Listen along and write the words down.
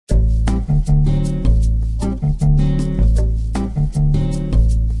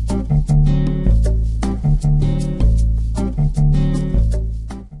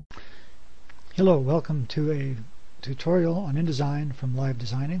Hello, welcome to a tutorial on InDesign from Live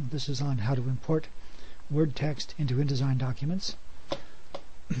Designing. This is on how to import Word text into InDesign documents.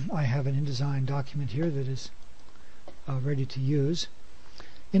 I have an InDesign document here that is ready to use.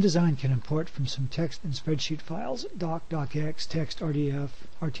 InDesign can import from some text and spreadsheet files, doc, docx, text, RDF,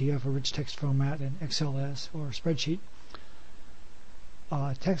 RTF, or rich text format, and XLS or spreadsheet.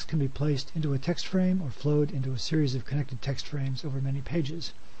 Text can be placed into a text frame or flowed into a series of connected text frames over many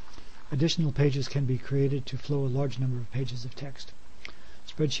pages. Additional pages can be created to flow a large number of pages of text.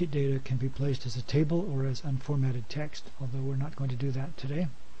 Spreadsheet data can be placed as a table or as unformatted text, although we're not going to do that today.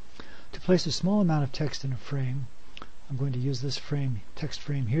 To place a small amount of text in a frame, I'm going to use this text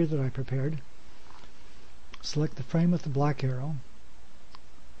frame here that I prepared. Select the frame with the black arrow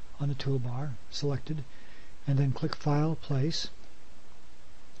on the toolbar, selected, and then click File, Place,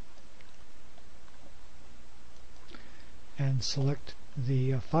 and select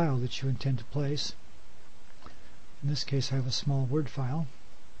the file that you intend to place. In this case I have a small Word file,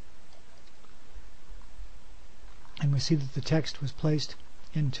 and we see that the text was placed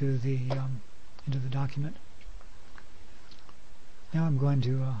into the document. Now I'm going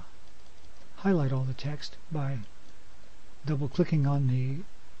to highlight all the text by double-clicking on the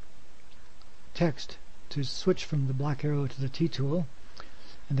text to switch from the black arrow to the T tool,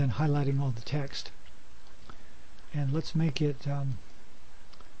 and then highlighting all the text. And let's make it a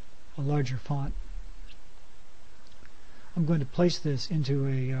larger font. I'm going to place this into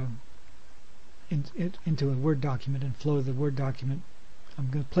a Word document and flow the Word document. I'm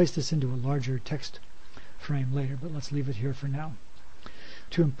going to place this into a larger text frame later, but let's leave it here for now.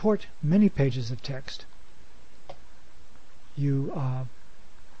 To import many pages of text, you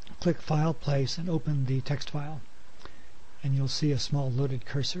click File, Place, and open the text file, and you'll see a small loaded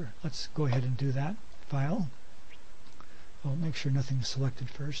cursor. Let's go ahead and do that. File. Well, make sure nothing is selected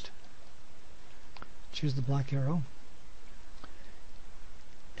first. Choose the black arrow.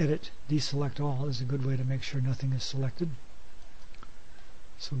 Edit, deselect all is a good way to make sure nothing is selected.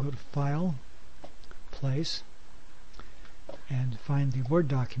 So go to File, Place, and find the Word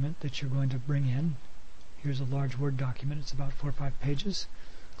document that you're going to bring in. Here's a large Word document. It's about 4 or 5 pages.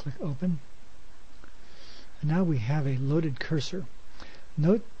 Click Open. And now we have a loaded cursor.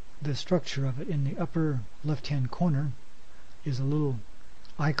 Note the structure of it. In the upper left-hand corner is a little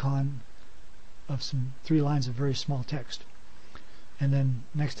icon of some 3 lines of very small text, and then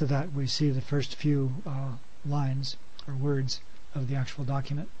next to that we see the first few lines or words of the actual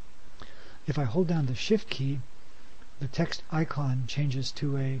document. If I hold down the Shift key, the text icon changes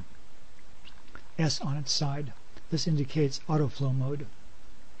to a S on its side. This indicates autoflow mode.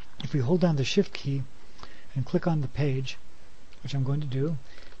 If we hold down the Shift key and click on the page, which I'm going to do,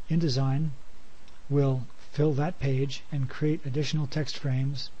 InDesign will fill that page and create additional text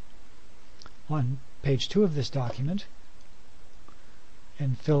frames on page 2 of this document,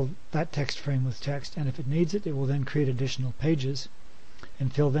 and fill that text frame with text, and if it needs it, it will then create additional pages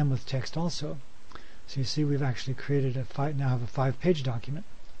and fill them with text also. So you see we've actually created now have a 5-page document.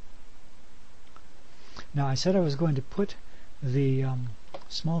 Now I said I was going to put the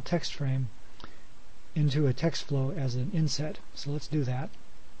small text frame into a text flow as an inset, so let's do that.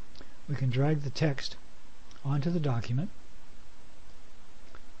 We can drag the text onto the document,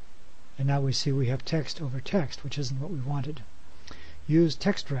 and now we see we have text over text, which isn't what we wanted. Use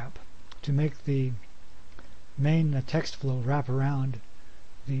text wrap to make the main text flow wrap around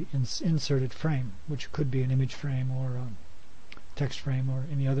the inserted frame, which could be an image frame or a text frame or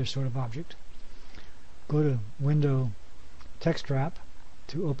any other sort of object. Go to Window, Text Wrap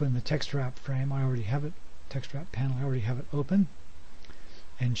to open the text wrap frame. I already have it, text wrap panel, I already have it open,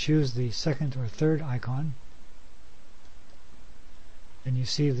 and choose the second or third icon, and you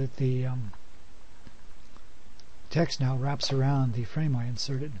see that the text now wraps around the frame I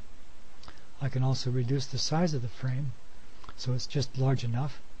inserted. I can also reduce the size of the frame so it's just large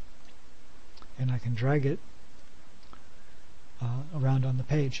enough, and I can drag it around on the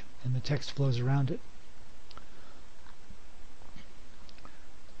page, and the text flows around it.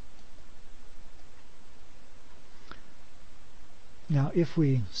 Now if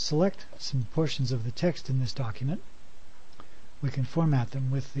we select some portions of the text in this document, we can format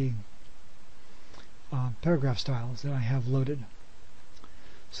them with the paragraph styles that I have loaded.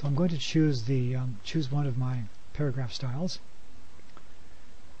 So I'm going to choose one of my paragraph styles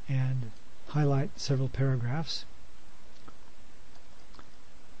and highlight several paragraphs,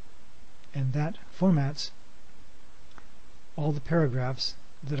 and that formats all the paragraphs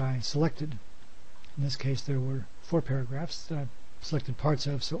that I selected In this case there were 4 paragraphs that I selected parts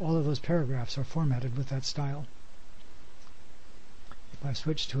of, so all of those paragraphs are formatted with that style. If I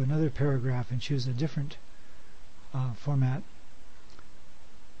switch to another paragraph and choose a different format,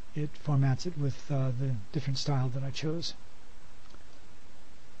 it formats it with the different style that I chose.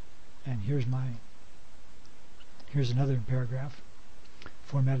 And here's another paragraph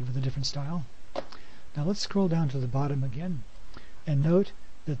formatted with a different style. Now let's scroll down to the bottom again and note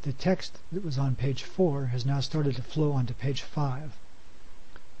that the text that was on page 4 has now started to flow onto page 5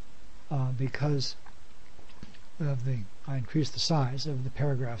 because of I increased the size of the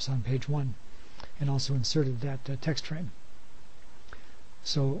paragraphs on page 1 and also inserted that text frame.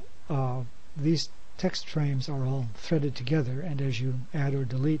 So these text frames are all threaded together, and as you add or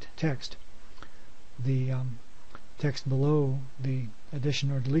delete text, the text below the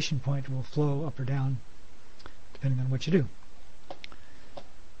addition or deletion point will flow up or down depending on what you do.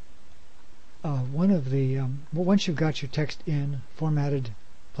 Once you've got your text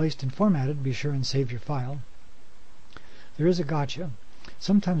placed and formatted, be sure and save your file. There is a gotcha.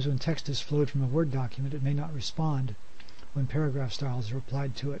 Sometimes when text is flowed from a Word document, it may not respond when paragraph styles are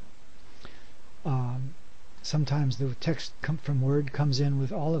applied to it. Sometimes the text from Word comes in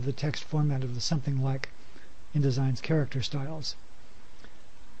with all of the text formatted with something like InDesign's character styles,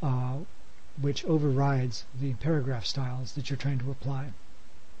 which overrides the paragraph styles that you're trying to apply.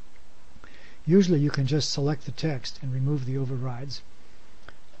 Usually you can just select the text and remove the overrides,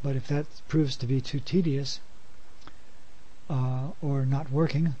 but if that proves to be too tedious or not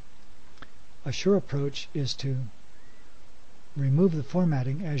working, a sure approach is to remove the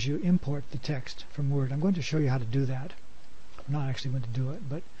formatting as you import the text from Word. I'm going to show you how to do that. I'm not actually going to do it,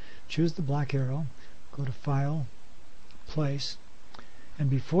 but choose the black arrow, go to File, Place, and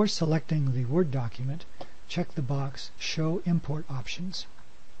before selecting the Word document, check the box Show Import Options.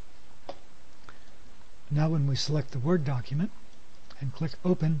 Now when we select the Word document and click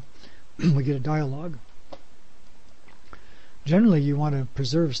Open, we get a dialog. Generally you want to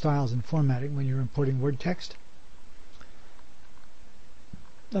preserve styles and formatting when you're importing Word text.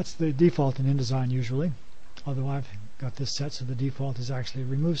 That's the default in InDesign usually, although I've got this set so the default is actually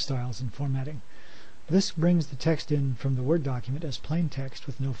remove styles and formatting. This brings the text in from the Word document as plain text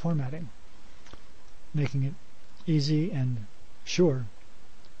with no formatting, making it easy and sure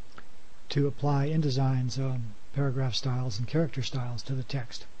to apply InDesign's paragraph styles and character styles to the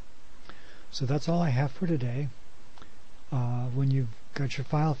text. So that's all I have for today. When you've got your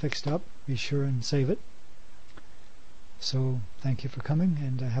file fixed up, be sure and save it. So thank you for coming,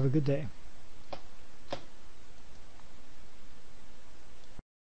 and have a good day.